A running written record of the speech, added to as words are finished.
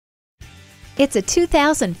It's a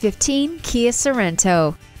 2015 Kia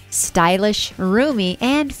Sorento. Stylish, roomy,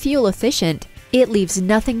 and fuel efficient, it leaves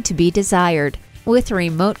nothing to be desired. With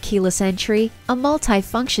remote keyless entry, a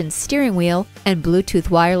multi-function steering wheel, and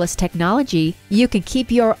Bluetooth wireless technology, you can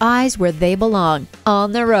keep your eyes where they belong,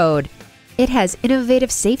 on the road. It has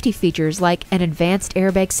innovative safety features like an advanced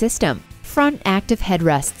airbag system, front active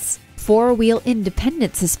headrests, four-wheel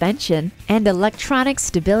independent suspension, and electronic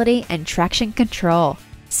stability and traction control.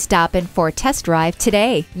 Stop in for a test drive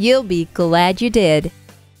today. You'll be glad you did.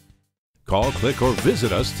 Call, click, or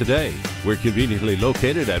visit us today. We're conveniently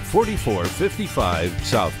located at 4455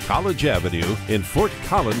 South College Avenue in Fort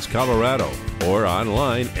Collins, Colorado, or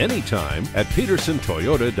online anytime at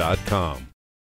pedersentoyota.com.